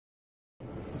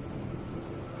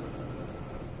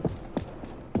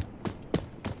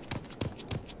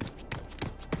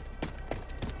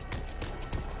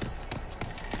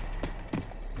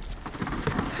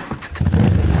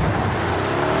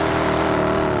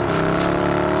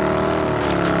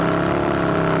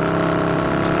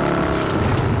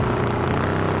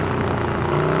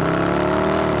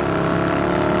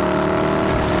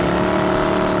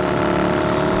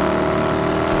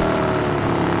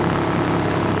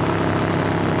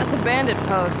bandit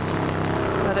post,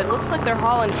 but it looks like they're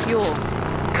hauling fuel.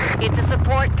 It's a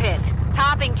support pit.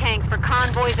 Topping tanks for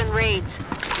convoys and raids.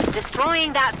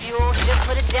 Destroying that fuel should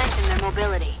put a dent in their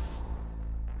mobility.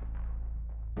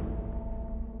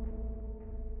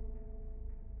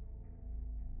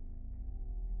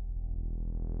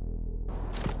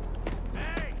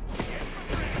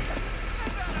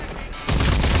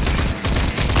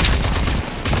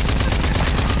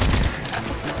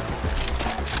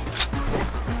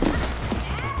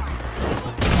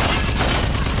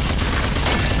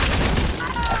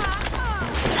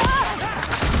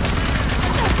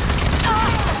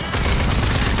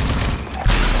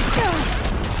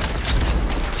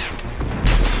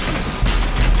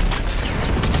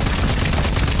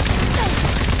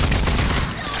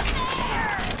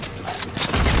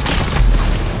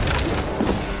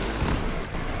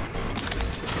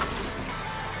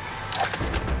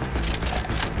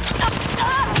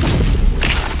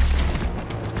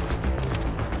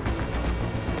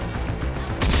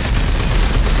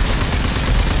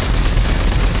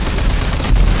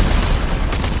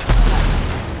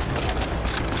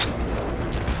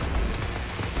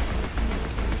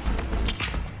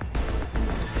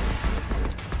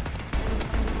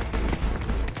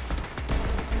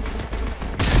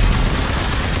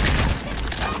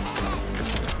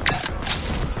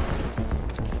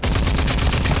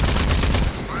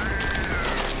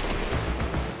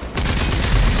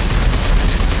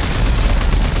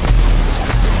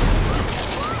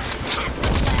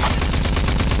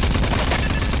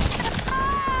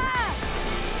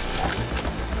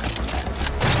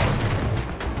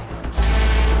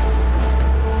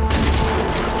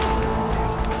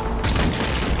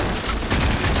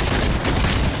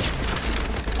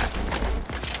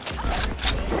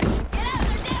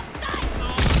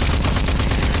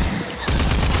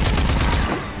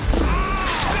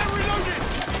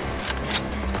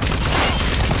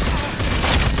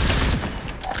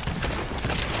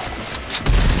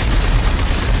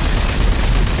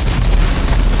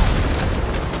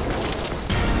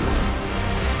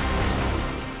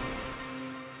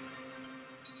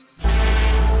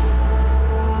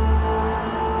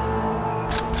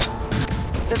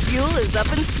 The fuel is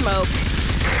up in smoke.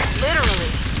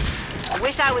 Literally. I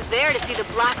wish I was there to see the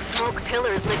black smoke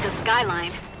pillars lick the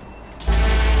skyline.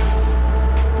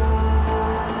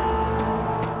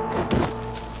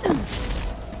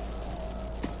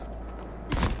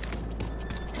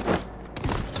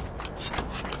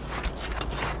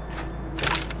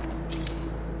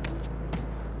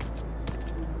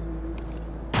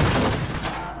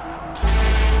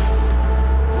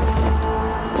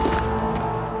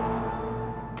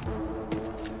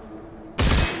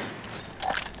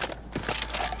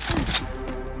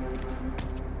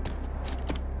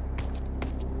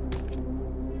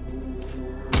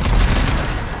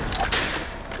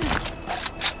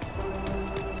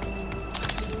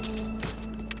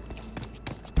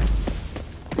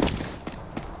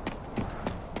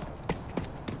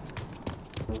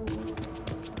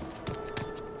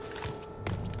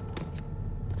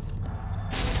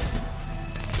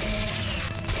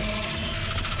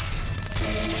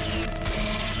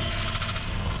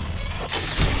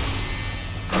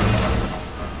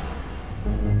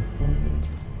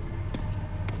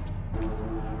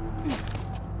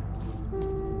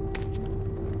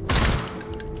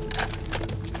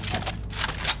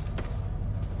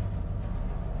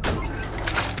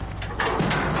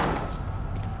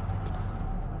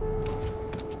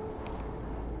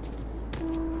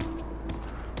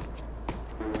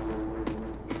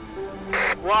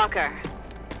 Walker,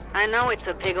 I know it's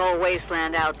a big old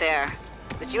wasteland out there,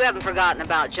 but you haven't forgotten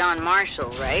about John Marshall,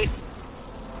 right?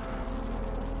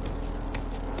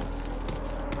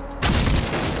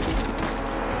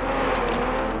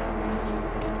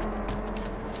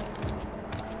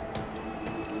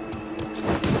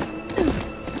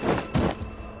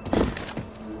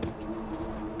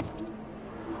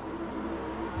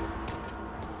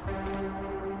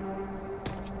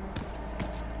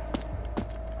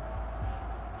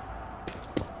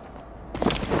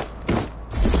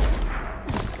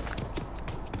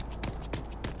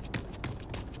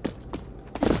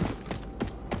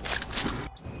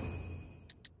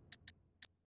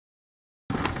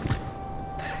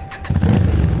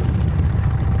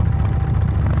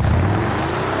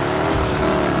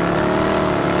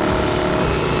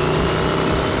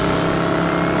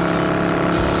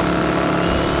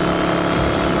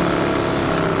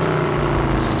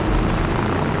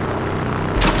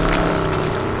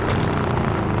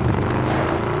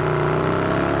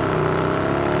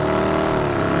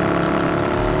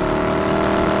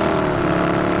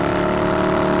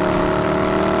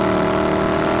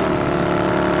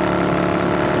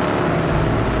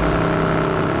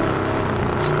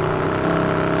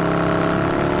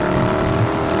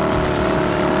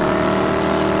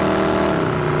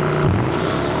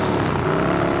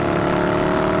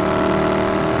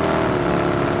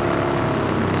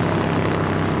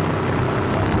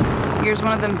 Here's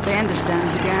one of them bandit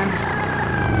dens again.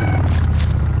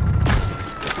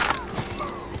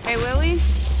 Hey, Lily?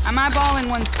 I'm eyeballing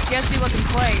one sketchy-looking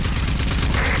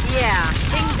place. Yeah,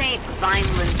 things ain't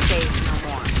Vineland safe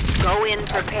no more. Go in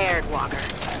prepared, Walker.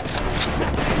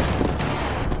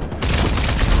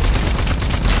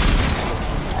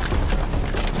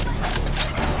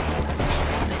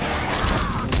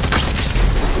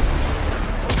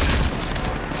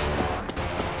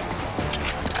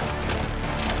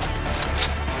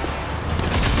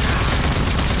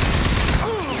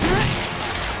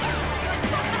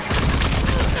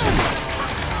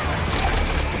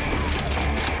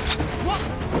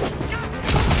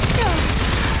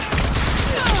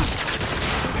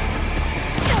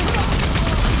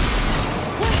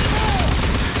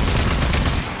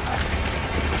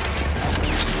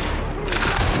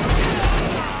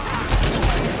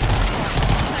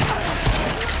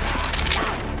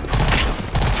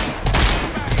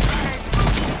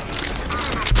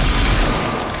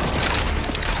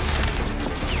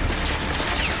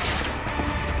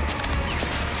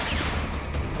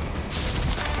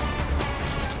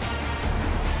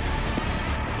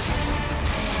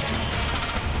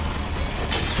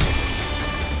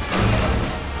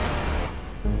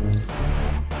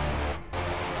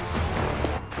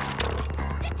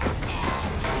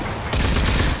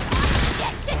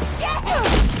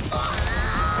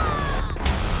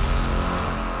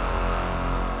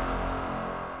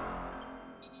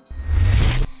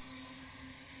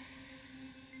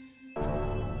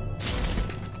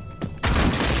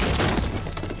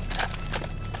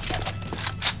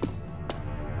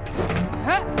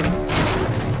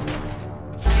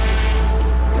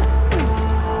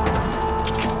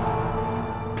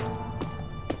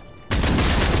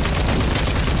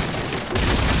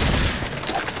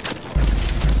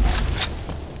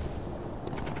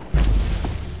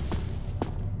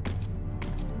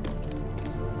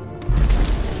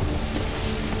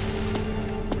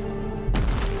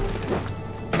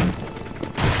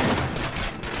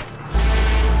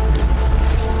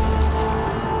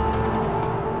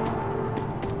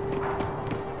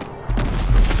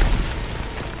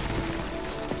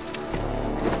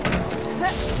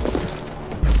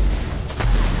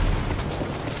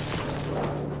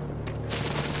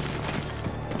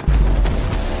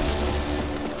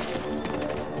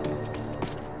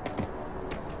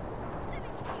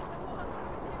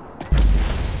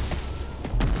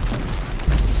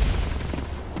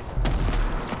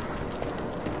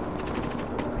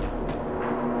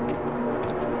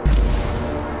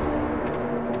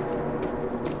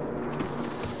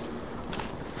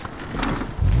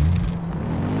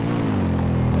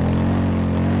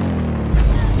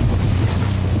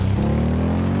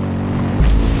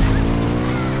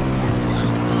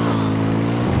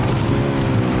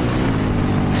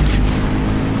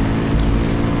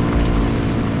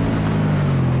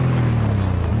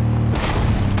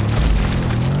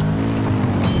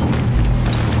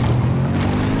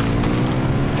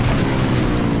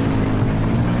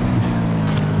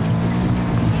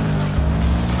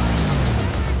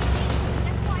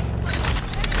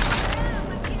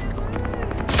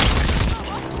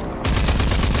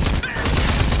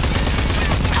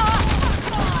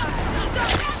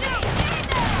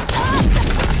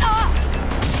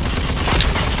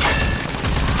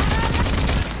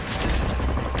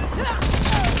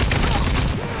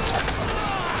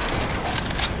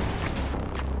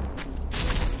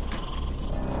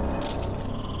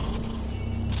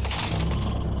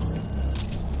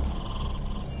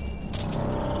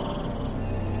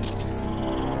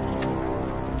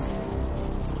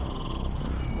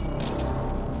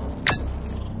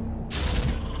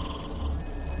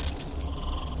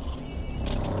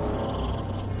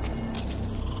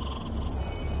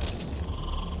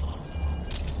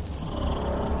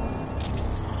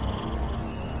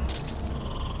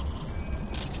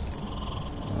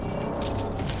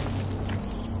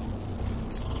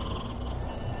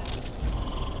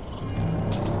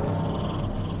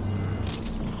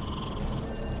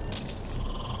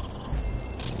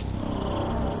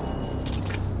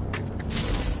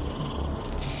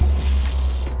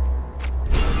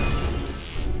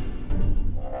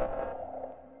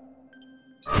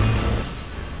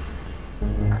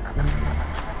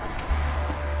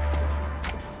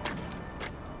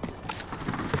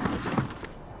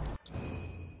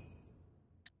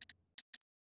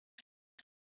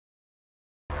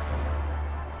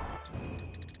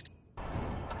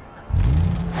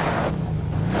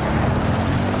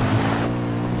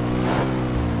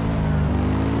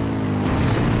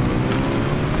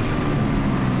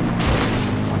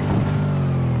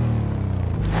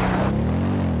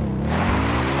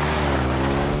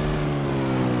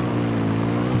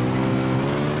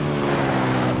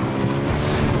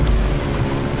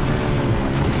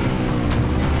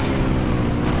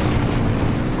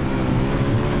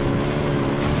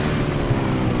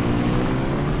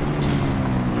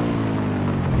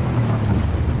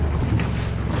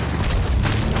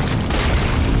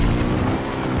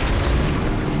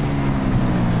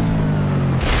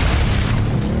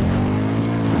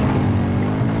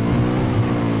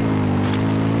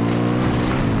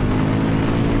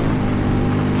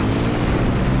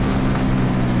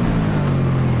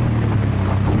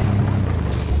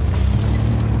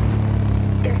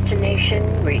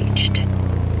 Destination reached.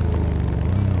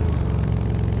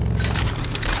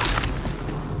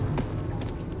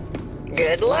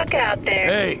 Good luck out there.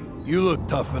 Hey, you look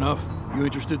tough enough. You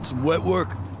interested in some wet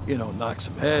work? You know, knock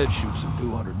some heads, shoot some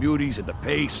 200 muties into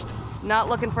paste. Not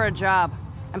looking for a job.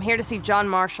 I'm here to see John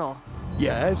Marshall.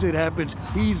 Yeah, as it happens,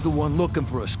 he's the one looking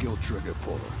for a skilled trigger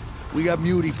puller. We got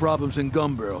muty problems in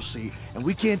gun barrels, see? And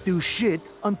we can't do shit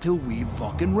until we've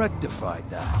fucking rectified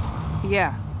that.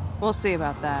 Yeah, we'll see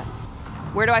about that.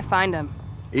 Where do I find him?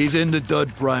 He's in the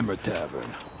Dud Primer Tavern.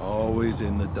 Always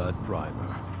in the Dud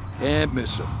Primer. Can't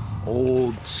miss him.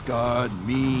 Old, scarred,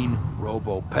 mean,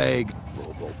 robo-peg,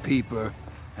 robo-peeper.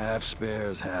 Half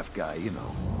spares, half guy, you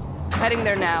know. Heading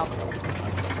there now.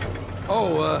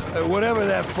 Oh, whatever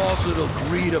that false little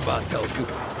greed about tells you,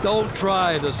 don't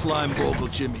try the slime bogle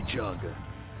chimichanga.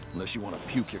 Unless you want to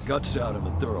puke your guts out in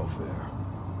the thoroughfare.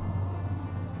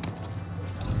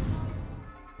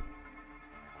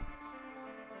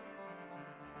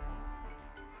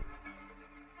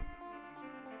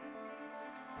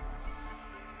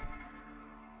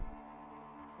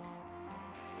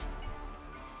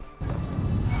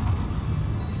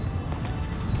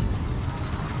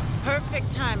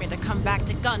 Perfect timing to come back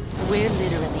to gun. We're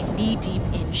literally knee-deep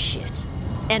in shit.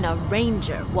 And a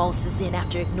ranger waltzes in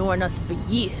after ignoring us for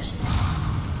years.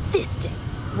 This day.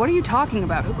 What are you talking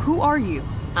about? Who are you?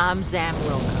 I'm Zam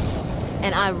Wilco,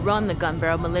 and I run the Gun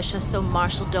Barrel Militia so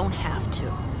Marshall don't have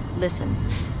to. Listen,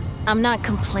 I'm not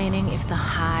complaining if the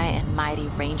high and mighty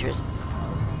rangers...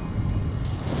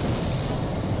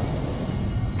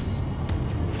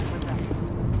 What's up?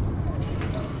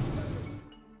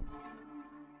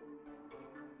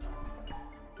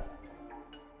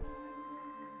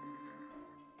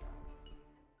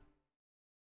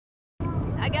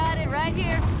 I got it right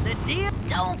here. The deal.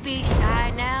 Don't be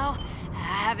shy now. I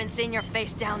haven't seen your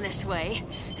face down this way.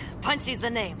 Punchy's the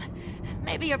name.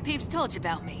 Maybe your peeps told you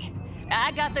about me.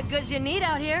 I got the goods you need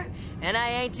out here, and I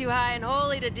ain't too high and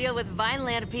holy to deal with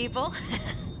Vineland people.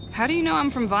 How do you know I'm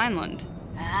from Vineland?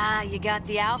 Ah, you got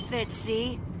the outfit,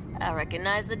 see? I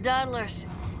recognize the Dudlers.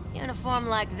 Uniform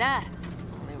like that,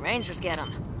 only Rangers get them.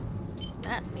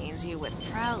 That means you with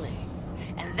Prowley.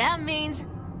 And that means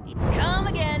you come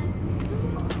again.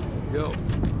 Yo.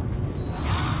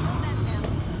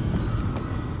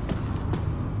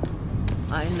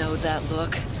 I know that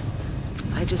look.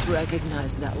 I just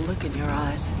recognize that look in your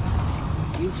eyes.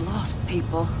 You've lost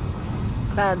people.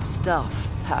 Bad stuff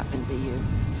happened to you.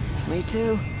 Me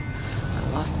too. I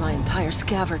lost my entire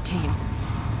scaver team.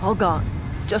 All gone.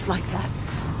 Just like that.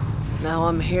 Now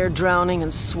I'm here drowning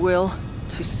in swill.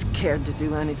 Too scared to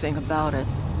do anything about it.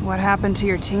 What happened to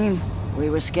your team? We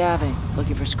were scavving,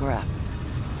 looking for scrap.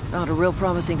 Found a real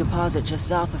promising deposit just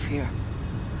south of here.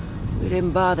 We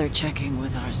didn't bother checking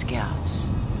with our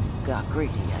scouts. Got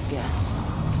greedy, I guess.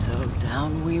 So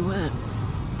down we went.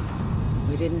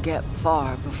 We didn't get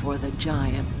far before the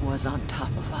giant was on top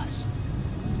of us.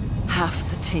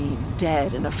 Half the team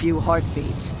dead in a few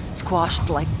heartbeats, squashed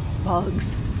like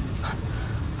bugs.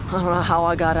 I don't know how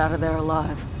I got out of there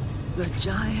alive. The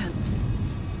giant.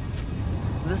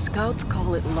 The scouts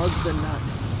call it Lug the Nut.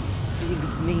 Big,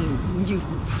 mean,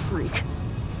 mutant freak.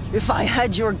 If I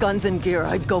had your guns and gear,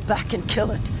 I'd go back and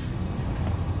kill it.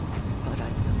 But I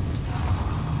don't.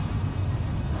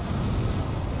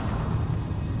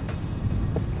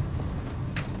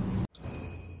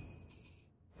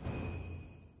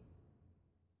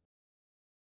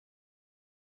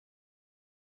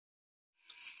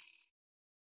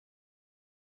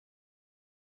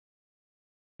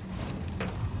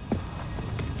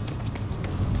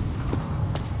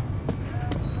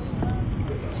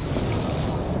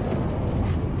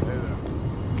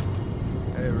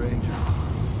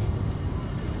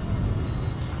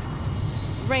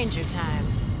 Ranger time.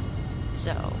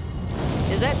 So,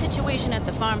 is that situation at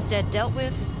the farmstead dealt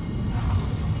with?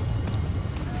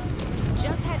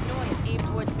 Just head north and aim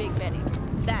towards Big Betty.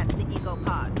 That's the Eco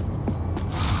Pod.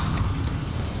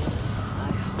 I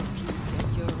hope you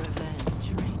get your revenge,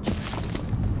 Ranger.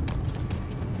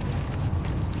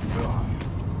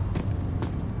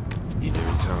 You do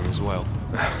in town as well.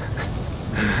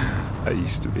 I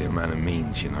used to be a man of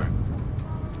means, you know.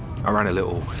 I ran a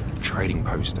little trading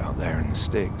post out there in the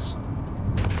sticks.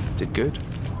 Did good.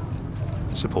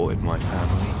 Supported my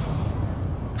family.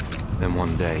 Then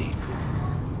one day,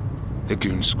 the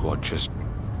goon squad just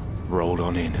rolled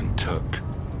on in and took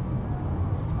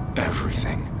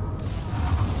everything.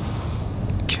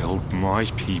 Killed my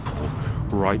people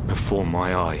right before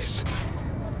my eyes.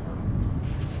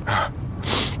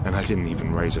 And I didn't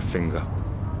even raise a finger.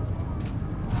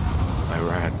 I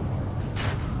ran.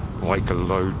 Like a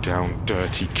low-down,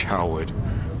 dirty coward,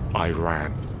 I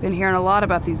ran. Been hearing a lot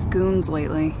about these goons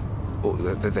lately. Well,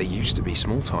 they used to be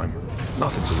small time.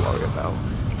 Nothing to worry about.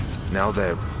 Now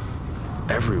they're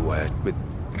everywhere with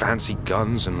fancy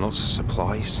guns and lots of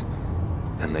supplies.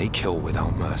 And they kill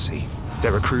without mercy.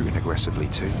 They're recruiting aggressively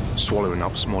too. Swallowing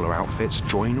up smaller outfits.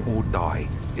 Join or die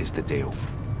is the deal.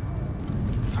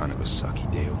 Kind of a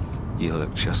sucky deal. You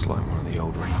look just like one of the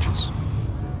old Rangers.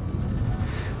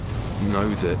 Know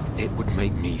that it would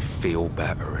make me feel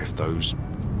better if those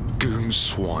goon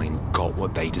swine got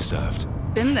what they deserved.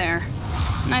 Been there.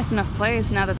 Nice enough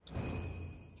place now that...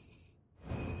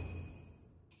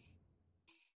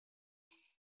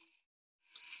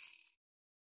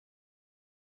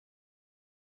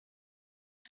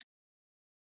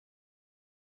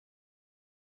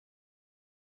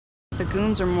 the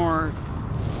goons are more...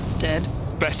 dead.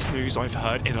 Best news I've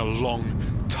heard in a long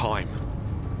time.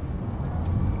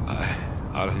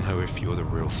 I don't know if you're the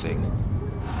real thing,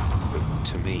 but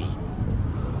to me,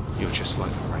 you're just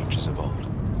like the Rangers of old.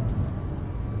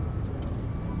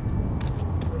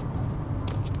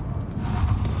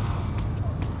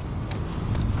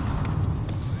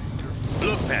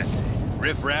 Look, Patsy,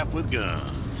 riff-raff with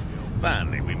guns.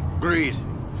 Finally, we...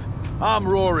 Greetings. I'm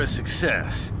Rory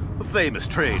Success, a famous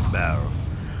trade baron.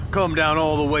 Come down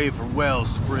all the way from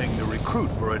Wellspring to recruit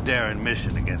for a daring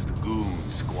mission against the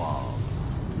Goon Squad.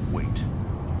 Wait,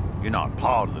 you're not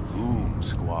part of the Goon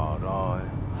Squad, are you?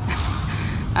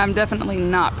 I'm definitely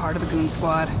not part of the goon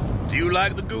squad. Do you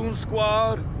like the Goon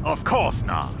Squad? Of course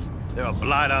not. They're a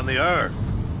blight on the earth.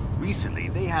 Recently,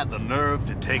 they had the nerve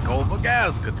to take over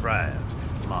Gascatraz,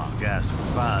 my gas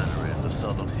refinery in the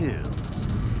Southern Hills.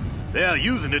 They're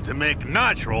using it to make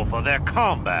nitro for their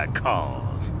combat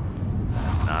cars.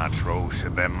 That nitro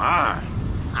should be mine.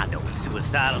 I know it's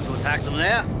suicidal to attack them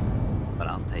there, but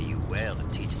I'll pay you well to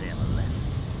teach them a lesson.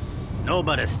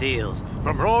 Nobody steals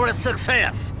from Rory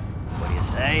Success. What do you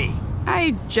say?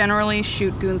 I generally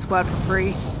shoot goon squad for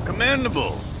free.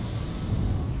 Commendable,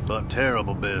 but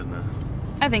terrible business.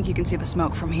 I think you can see the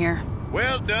smoke from here.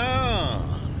 Well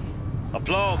done.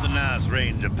 Applaud the nice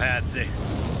Ranger, Patsy.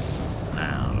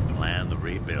 Now to plan the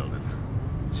rebuilding.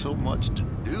 So much to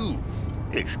do.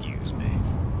 Excuse me.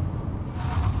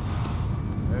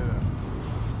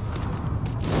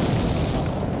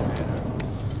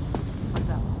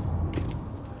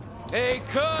 Hey,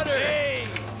 Cutter! Hey,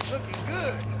 looking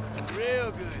good.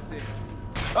 Real good there.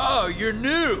 Oh, you're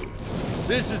new!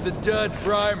 This is the Dud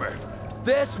Primer.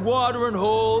 Best watering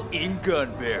hole in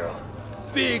Gun Barrel.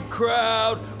 Big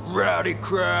crowd, rowdy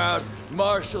crowd.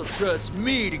 Marshall trusts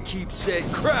me to keep said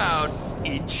crowd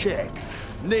in check.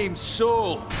 Name's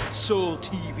Soul. Soul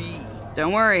TV.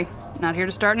 Don't worry, not here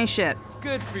to start any shit.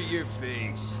 Good for your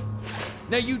face.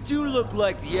 Now you do look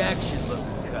like the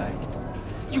action-looking kind.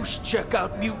 You should check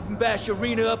out Mutant Bash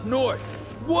Arena up north.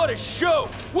 What a show!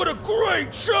 What a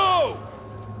great show!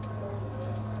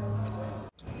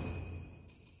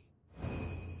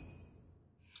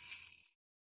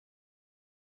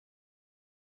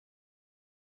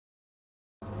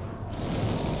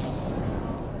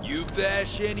 You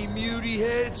bash any muty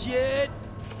heads yet?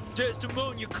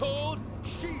 Testimonia Cold?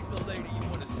 She's the lady you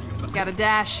want to see about. Got a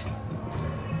dash.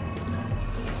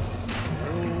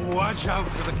 Watch out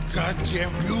for the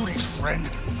goddamn beauties, friend.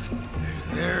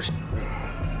 There's...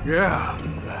 Yeah.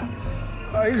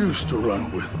 I used to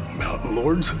run with Mountain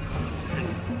Lords.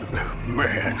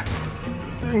 Man,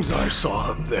 the things I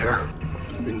saw up there,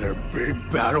 in their big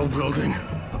battle building,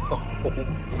 oh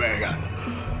man.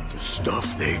 The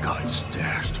stuff they got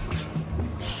stashed was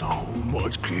so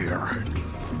much gear,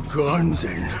 and guns,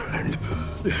 and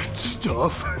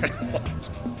stuff.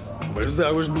 But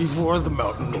that was before the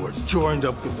Mountain Lords joined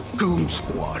up with the Goon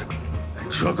Squad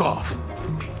and took off.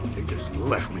 They just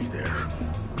left me there.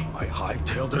 I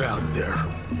hightailed it out of there.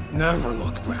 Never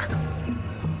looked back.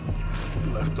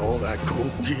 Left all that cool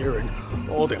gear and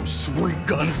all them sweet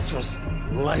guns just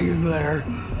laying there.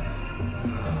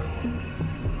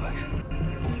 I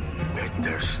bet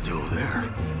they're still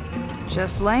there.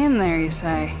 Just laying there, you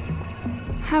say?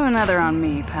 Have another on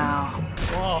me, pal.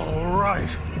 All right.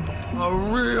 A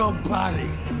real body.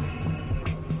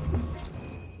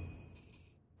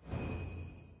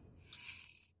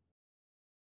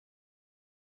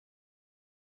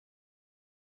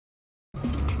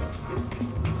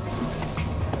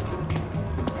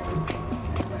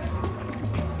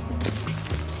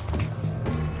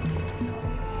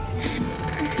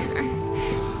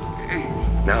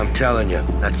 Now I'm telling you,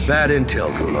 that's bad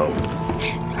intel, Gulo.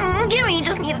 Gimme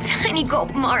just need a tiny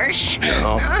gulp, Marsh.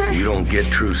 No, you don't get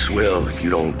true swill if you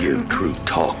don't give true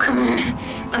talk.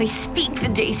 I speak the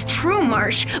day's true,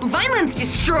 Marsh. Violence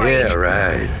destroyed. Yeah,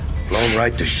 right. Blown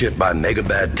right to shit by mega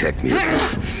bad tech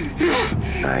mutants.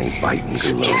 I ain't biting,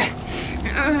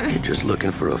 Galone. You're just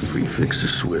looking for a free fix to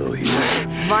swill here.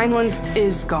 Vineland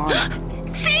is gone.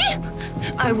 See?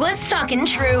 I was talking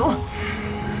true.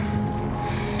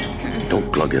 Don't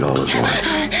glug it all at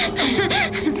once.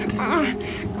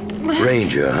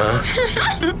 Ranger, huh?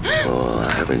 Oh,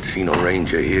 I haven't seen a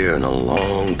ranger here in a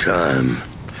long time.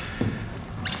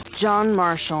 John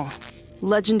Marshall,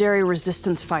 legendary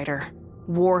resistance fighter,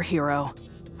 war hero.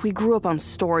 We grew up on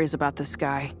stories about this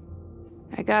guy.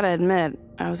 I gotta admit,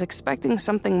 I was expecting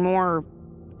something more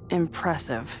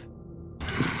impressive.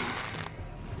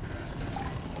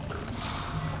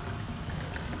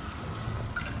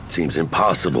 Seems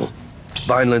impossible.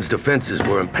 Vineland's defenses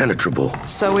were impenetrable.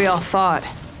 So we all thought.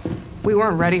 We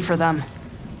weren't ready for them.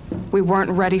 We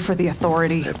weren't ready for the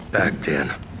Authority. They're back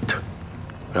then.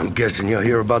 I'm guessing you'll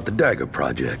hear about the Dagger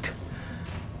Project.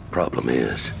 Problem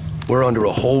is, we're under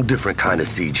a whole different kind of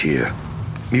siege here.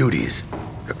 Muties.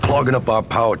 They're clogging up our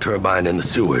power turbine in the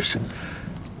sewers.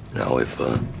 Now, if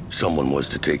someone was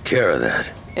to take care of that...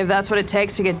 If that's what it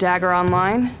takes to get Dagger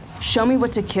online, show me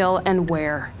what to kill and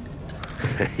where.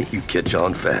 You catch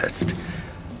on fast.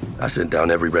 I sent down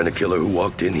every rent-a-killer who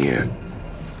walked in here,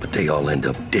 but they all end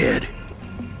up dead.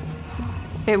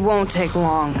 It won't take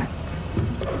long.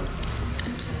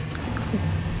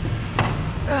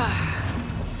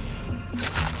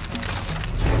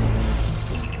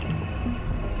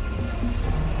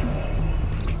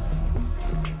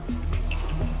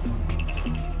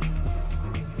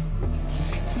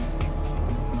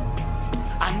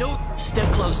 I know.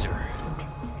 Step closer.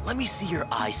 Let me see your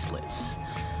eye slits.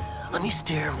 Let me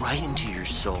stare right into your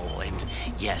soul, and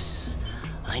yes,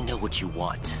 I know what you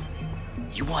want.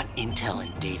 You want intel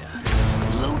and data.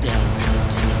 Low-down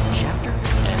notes, chapter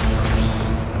and verse.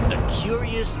 A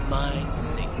curious mind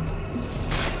sink.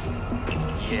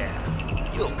 Yeah,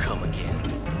 you'll come again.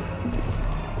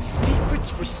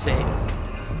 Secrets for sale.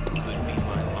 Could be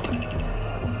my motto.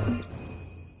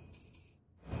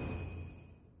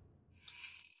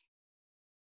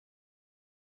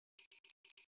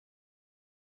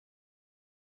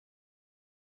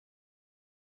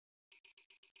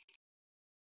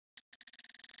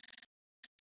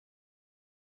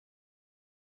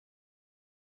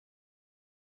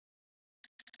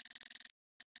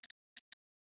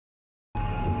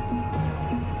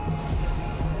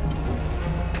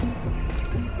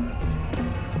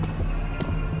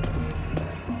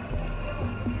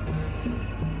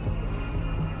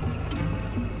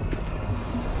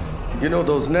 You know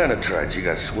those nanotrites you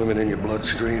got swimming in your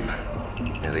bloodstream?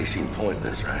 Yeah, they seem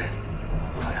pointless, right?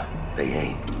 Well, they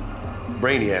ain't.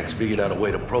 Brainiacs figured out a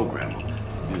way to program them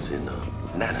using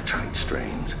nanotrite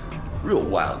strains. Real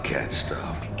wildcat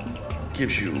stuff.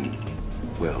 Gives you,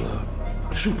 well,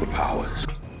 superpowers.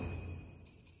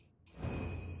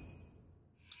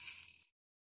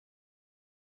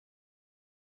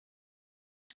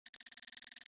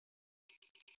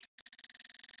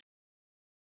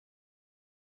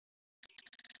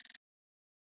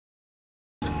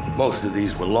 Most of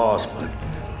these were lost, but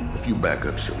a few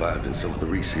backups survived in some of the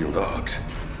resealed arcs.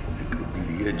 It could be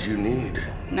the edge you need.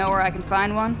 Know where I can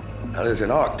find one? Now, there's an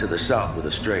arc to the south with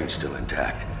a strange still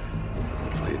intact.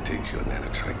 Hopefully it takes you a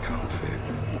nanotrite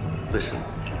config. Listen,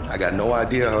 I got no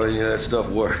idea how any of that stuff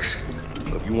works.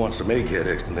 But if you want some egghead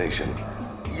explanation,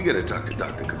 you gotta talk to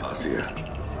Dr. Cavassier.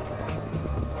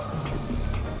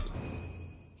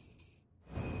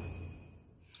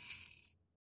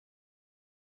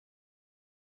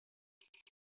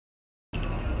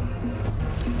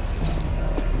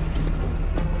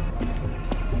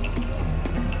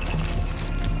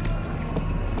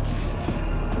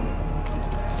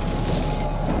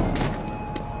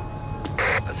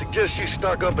 I suggest you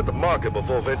stock up at the market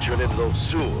before venturing into those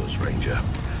sewers, Ranger.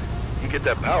 You get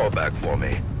that power back for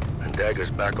me, and Dagger's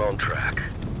back on track.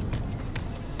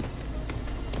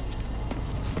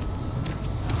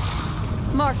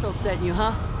 Marshall sent you,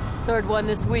 huh? Third one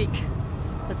this week.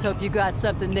 Let's hope you got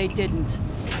something they didn't.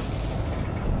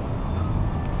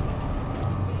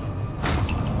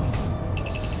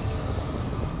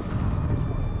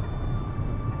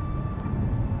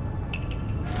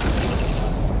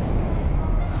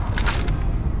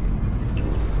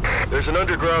 There's an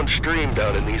underground stream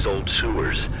down in these old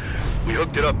sewers. We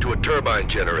hooked it up to a turbine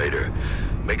generator.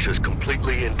 Makes us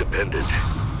completely independent.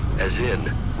 As in,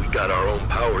 we got our own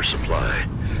power supply.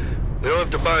 We don't have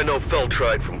to buy no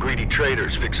feltrite from greedy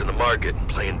traders fixing the market and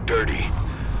playing dirty.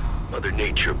 Mother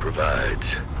Nature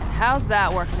provides. How's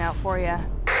that working out for you?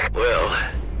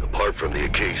 Well, apart from the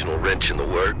occasional wrench in the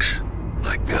works,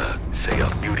 like, say,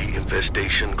 a beauty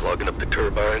infestation clogging up the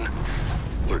turbine,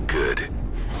 we're good.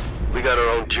 We got our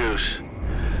own juice.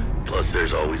 Plus,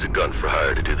 there's always a gun for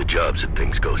hire to do the jobs if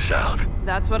things go south.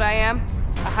 That's what I am?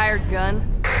 A hired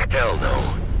gun? Hell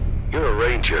no. You're a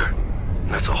ranger.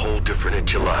 And that's a whole different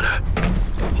enchilada.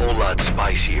 Whole lot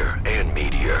spicier and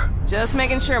meatier. Just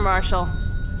making sure, Marshal.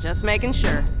 Just making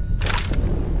sure.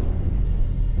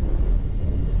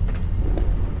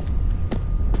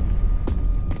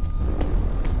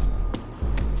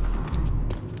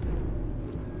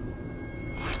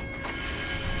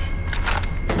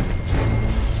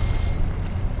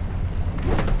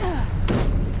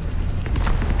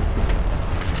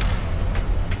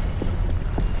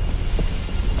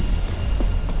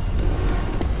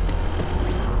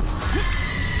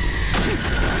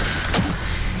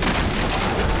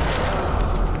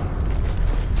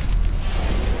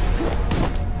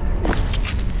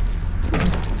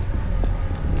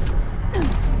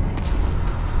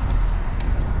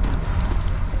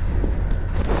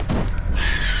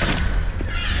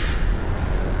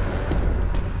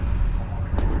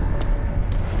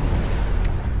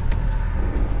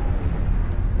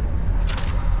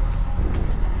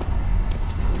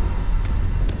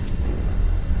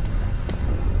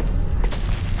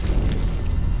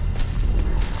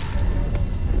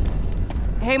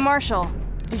 Hey, Marshal,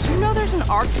 did you know there's an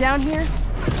Ark down here?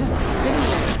 Just sitting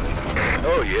there.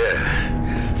 Oh,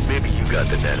 yeah. Maybe you got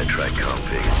the nanotrite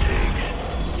Campaing it takes.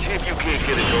 See if you can't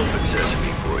get it open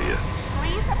sesame for you.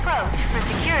 Please approach for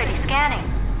security scanning.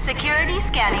 Security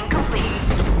scanning complete.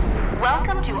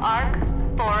 Welcome to Ark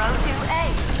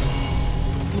 402A.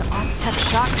 It's an Arc-Tech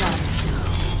shotgun.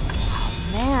 Oh,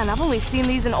 man, I've only seen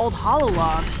these in old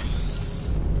holologs.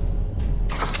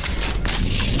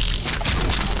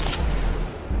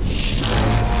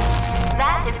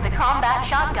 That is the combat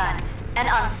shotgun, an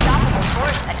unstoppable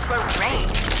force at close range,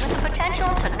 with the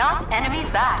potential to knock enemies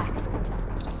back.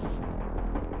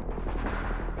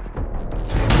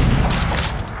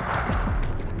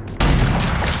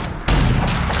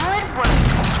 Good work.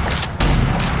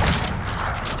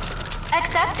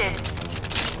 Accepted.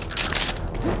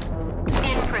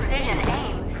 In precision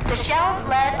aim, the shell's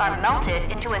lead are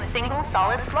melted into a single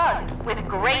solid slug, with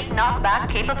great knockback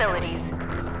capabilities.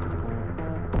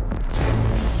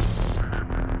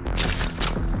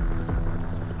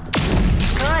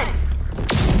 Good.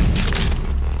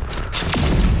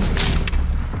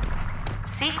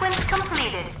 Sequence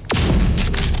completed.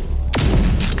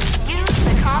 Use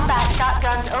the combat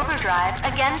shotgun's overdrive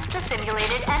against the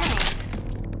simulated enemies.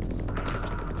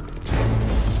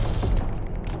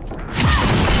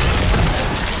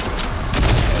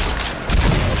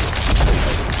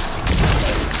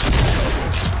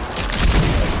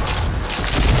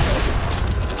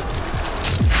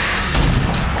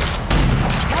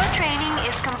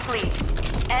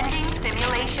 Ending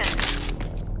simulation.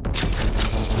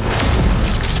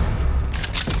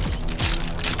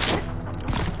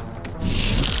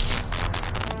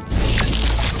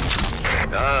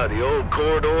 Ah, the old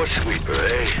corridor sweeper,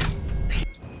 eh?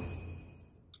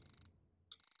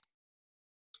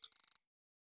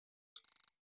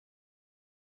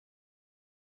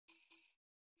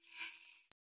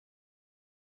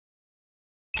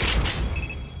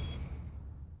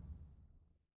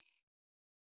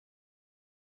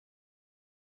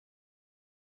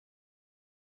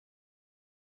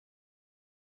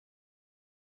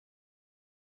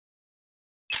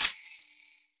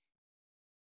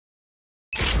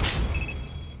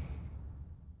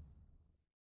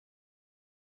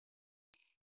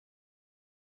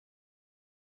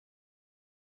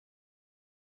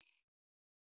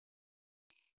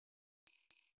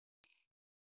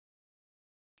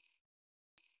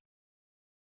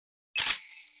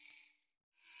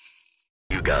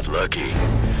 You got lucky.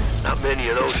 Not many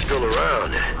of those still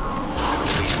around.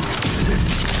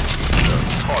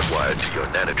 Hardwired to your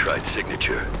nanotrite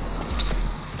signature.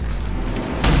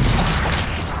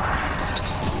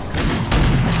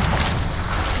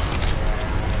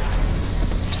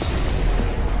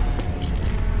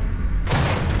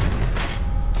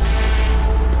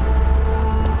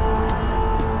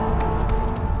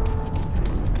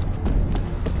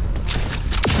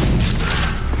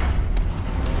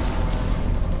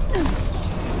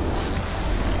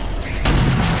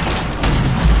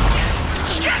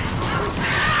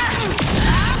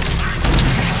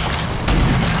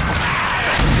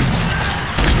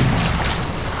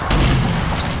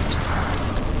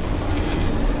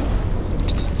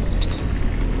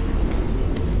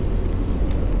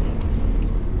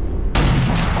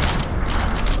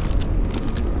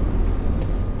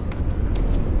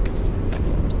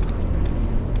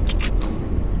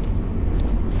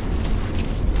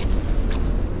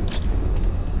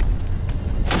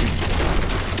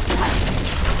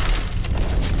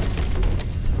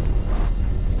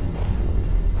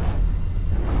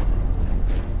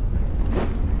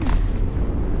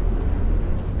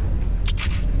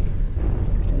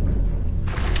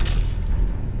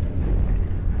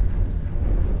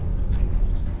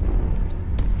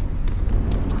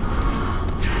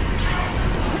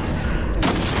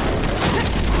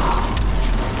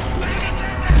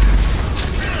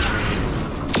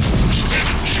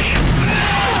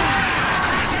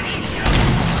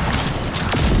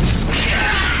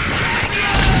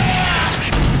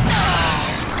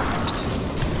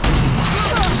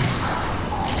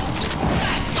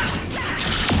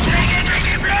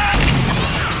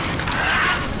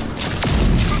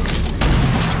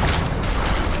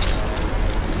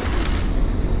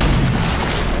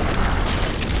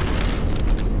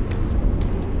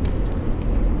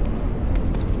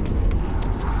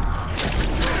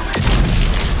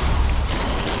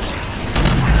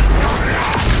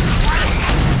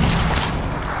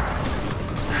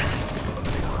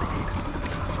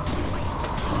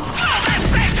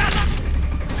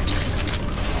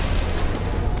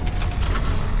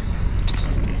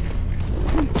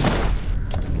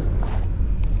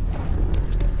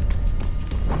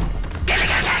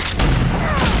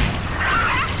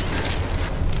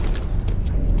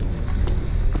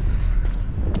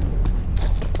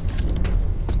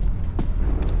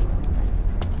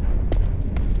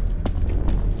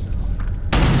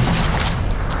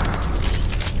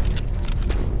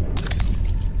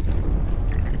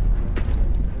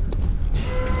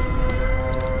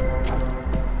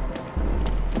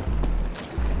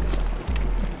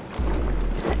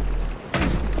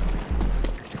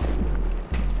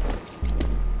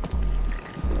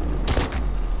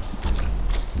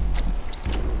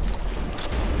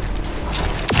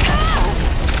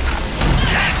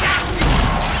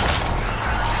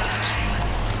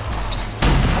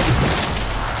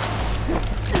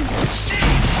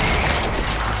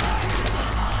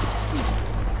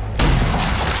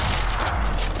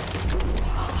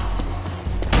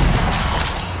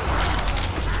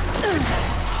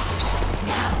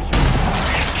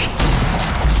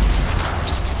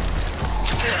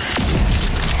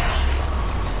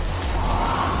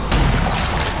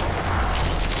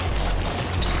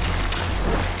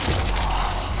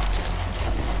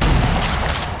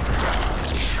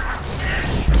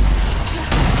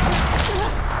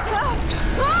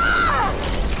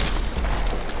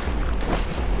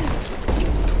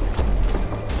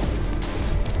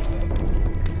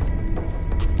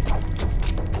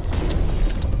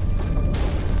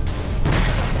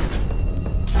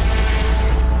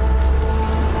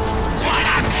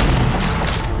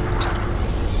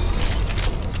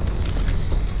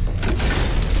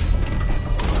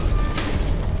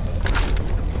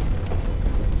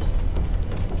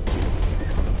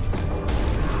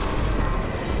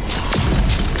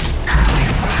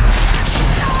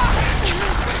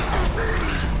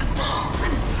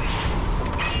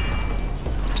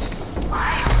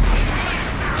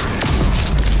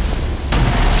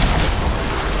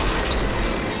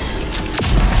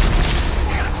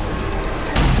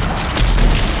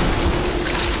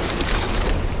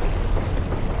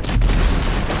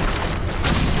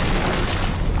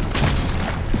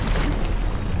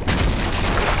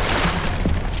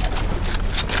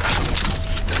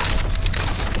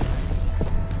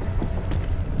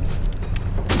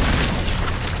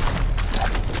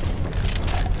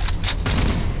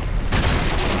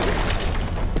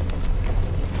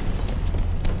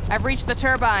 I've reached the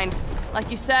turbine.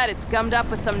 Like you said, it's gummed up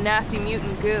with some nasty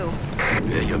mutant goo.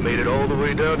 Yeah, you made it all the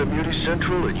way down to Muty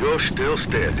Central, and you're still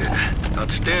standing.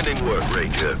 Outstanding work,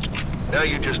 Ranger. Now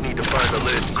you just need to find the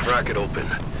lid and crack it open.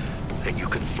 And you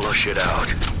can flush it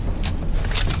out.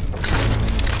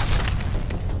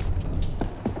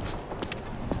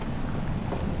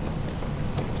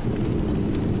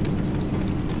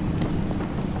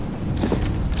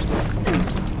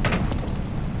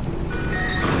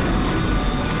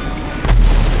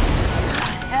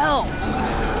 Hell!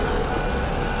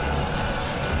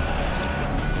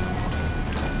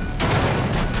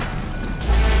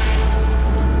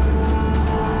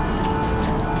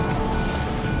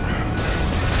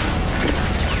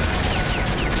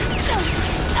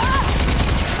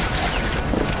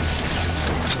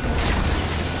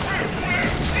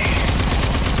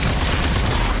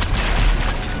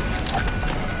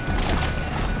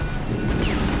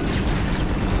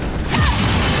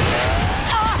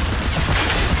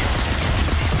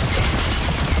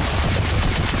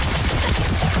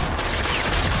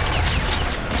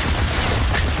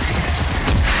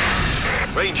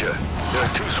 Ranger, there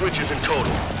are 2 switches in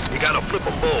total. You gotta flip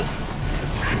them both.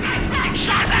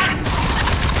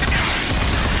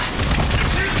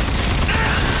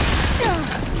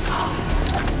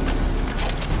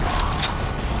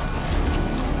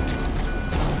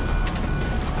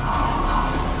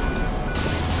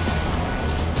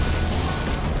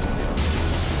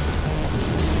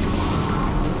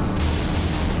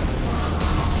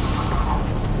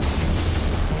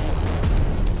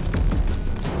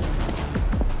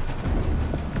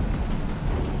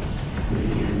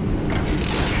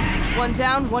 One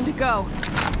down, one to go.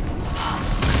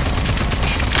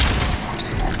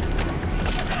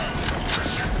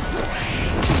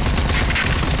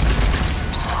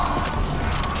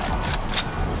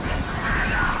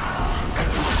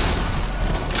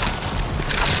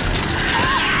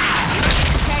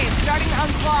 Okay, it's starting to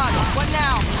unclog. What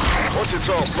now? Once it's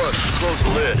all flushed, close the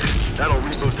lid. That'll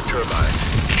reboot the turbine.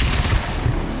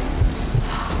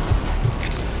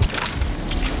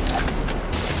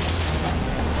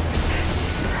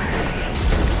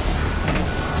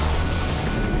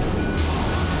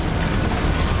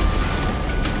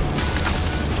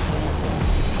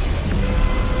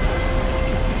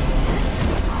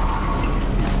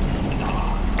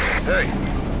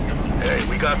 Hey,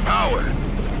 we got power.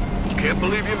 Can't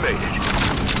believe you made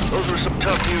it. Those were some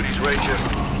tough beauties, Ranger.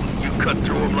 You cut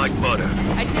through them like butter.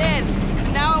 I did.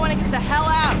 And now I want to get the hell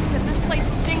out, because this place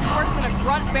stinks worse than a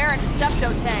grunt barrack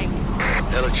septo tank.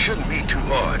 Well, it shouldn't be too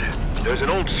hard. There's an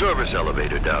old service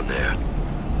elevator down there.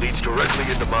 Leads directly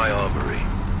into my armory.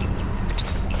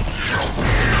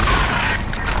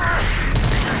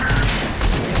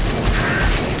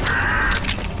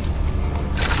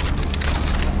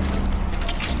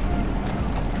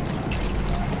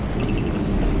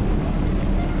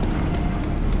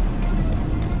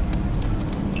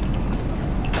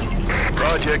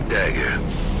 Project Dagger.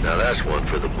 Now that's one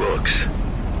for the books.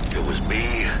 It was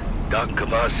me, Doc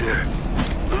Cavassier,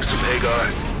 Lusum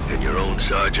Hagar, and your own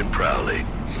Sergeant Prowley.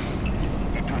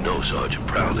 You do know Sergeant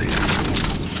Prowley.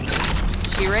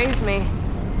 She raised me.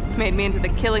 Made me into the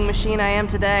killing machine I am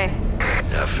today.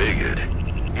 I figured.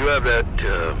 You have that,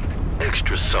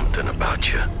 extra something about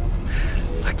you.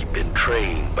 Like you've been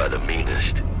trained by the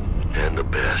meanest and the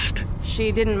best.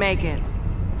 She didn't make it.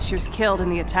 She was killed in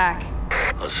the attack.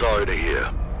 I'm sorry to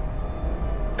hear.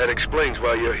 That explains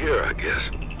why you're here, I guess.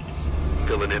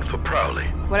 Filling in for Prowley.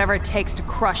 Whatever it takes to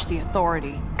crush the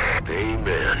authority.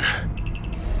 Amen.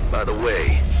 By the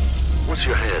way, what's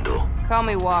your handle? Call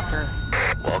me Walker.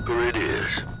 Walker it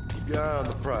is. Keep your eye on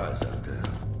the prize out there.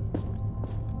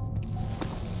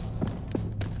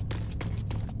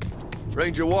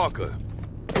 Ranger Walker.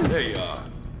 There you are.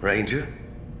 Ranger?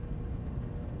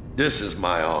 This is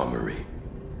my armory.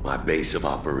 My base of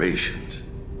operations.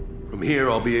 From here,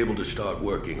 I'll be able to start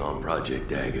working on Project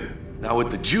Dagger. Now, with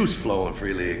the juice flowing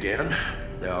freely again,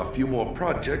 there are a few more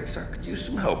projects I could use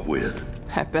some help with.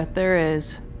 I bet there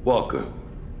is. Walker,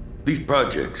 these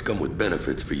projects come with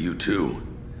benefits for you, too.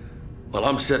 While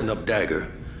I'm setting up Dagger,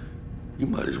 you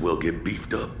might as well get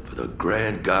beefed up for the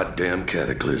grand goddamn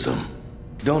cataclysm.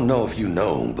 Don't know if you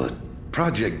know, but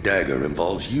Project Dagger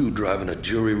involves you driving a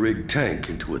jury-rigged tank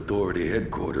into Authority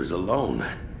headquarters alone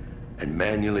and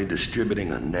manually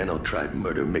distributing a nanotrite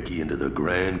murder Mickey into the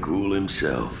Grand Ghoul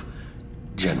himself,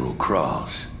 General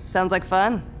Cross. Sounds like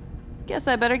fun. Guess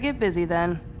I better get busy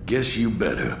then. Guess you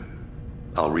better.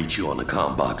 I'll reach you on the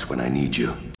comm box when I need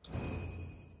you.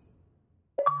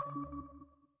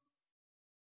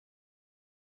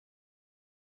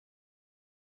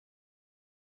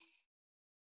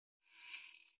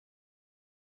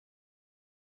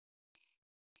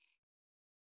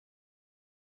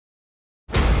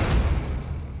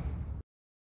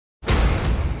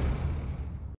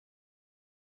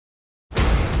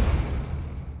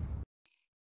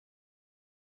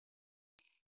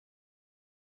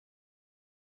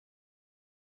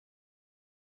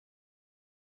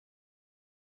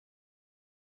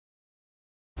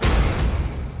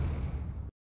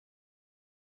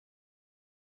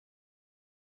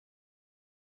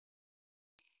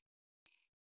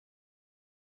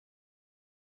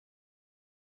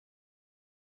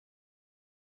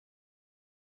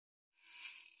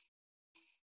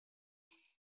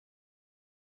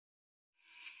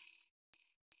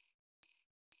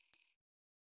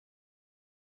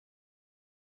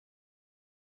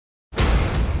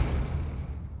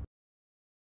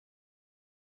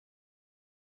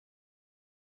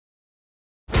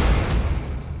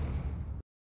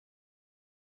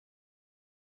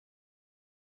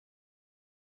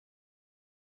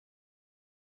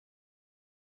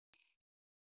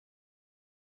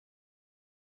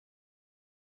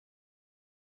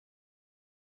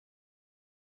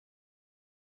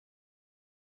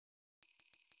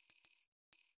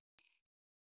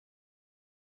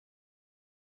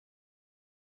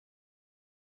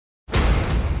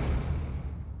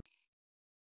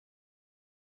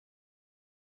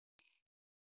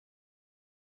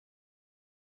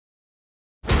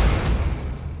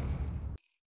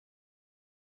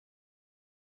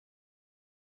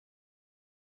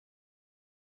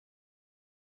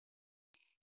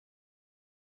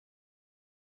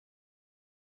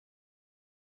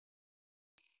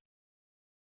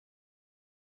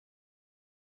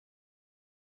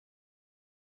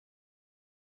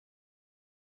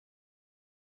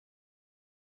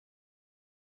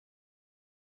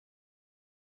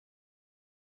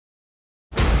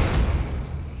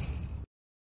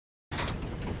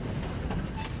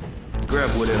 Grab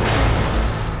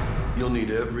whatever. You'll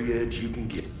need every edge you can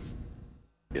get.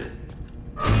 Yeah.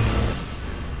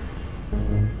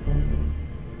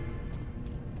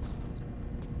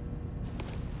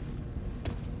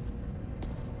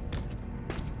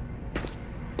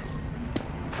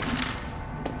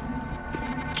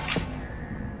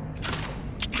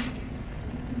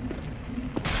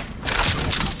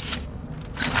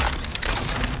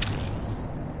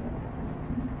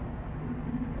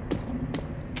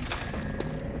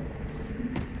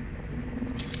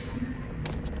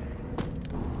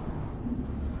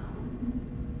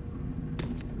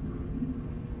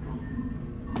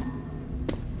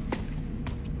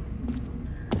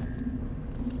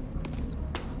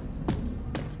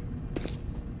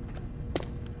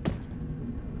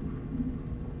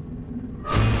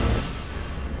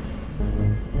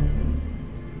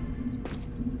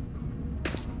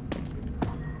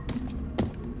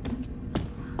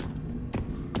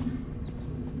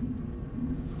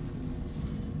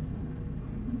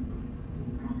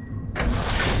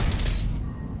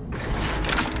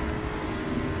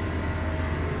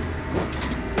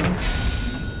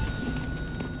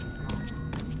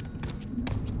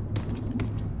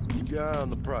 Eye on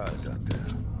the prize out there.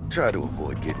 Try to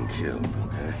avoid getting killed,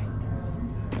 okay?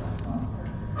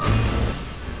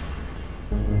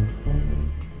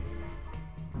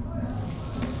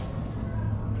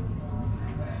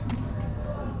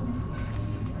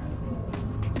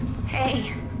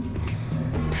 Hey.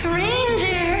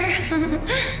 Ranger!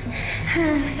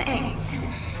 Thanks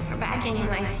for backing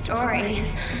my story.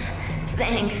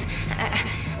 Thanks.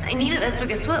 I needed this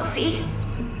because, well, see?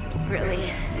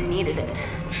 Really needed it.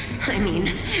 I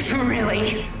mean,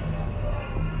 really.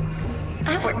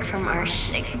 I work for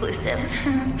Marsh Exclusive.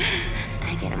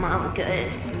 I get him all the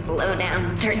goods and blow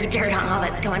down dirty dirt on all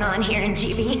that's going on here in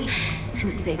GB.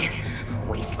 In the big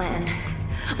wasteland.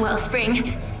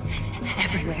 Wellspring.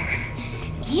 Everywhere.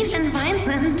 Even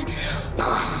Vineland.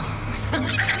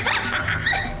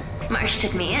 Marsh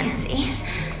took me in, see?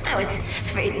 I was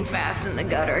fading fast in the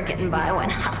gutter, getting by one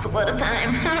hustle at a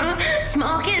time.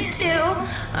 Small kid, too.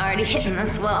 Already hitting the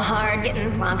swell hard,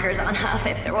 getting plonkers on Huff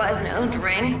if there was no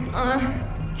drink.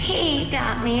 He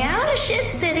got me out of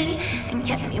Shit City and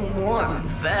kept me warm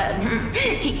and fed.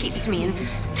 He keeps me in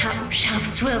top shelf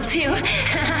swill, too.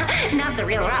 Not the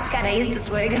real rock kind I used to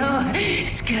swig. Oh,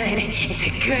 it's good. It's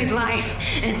a good life.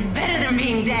 It's better than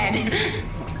being dead.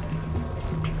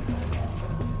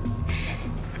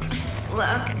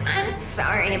 Look, I'm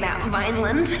sorry about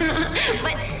Vineland,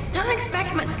 but don't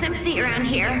expect much sympathy around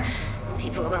here.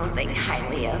 People don't think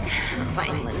highly of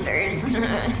Vinelanders.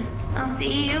 I'll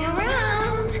see you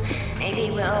around. Maybe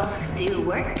we'll do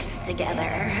work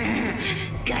together.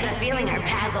 Got a feeling our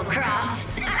paths will cross.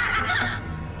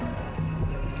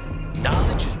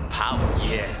 Knowledge is power.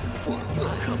 Yeah, for you'll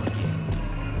come again.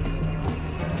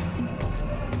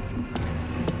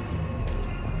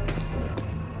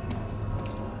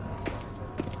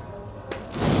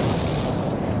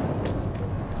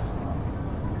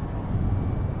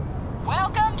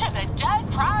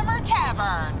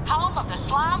 Home of the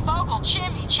slime vocal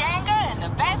chimichanga and the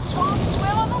best swamp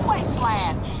swill in the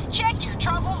wasteland. Check your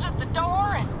troubles at the door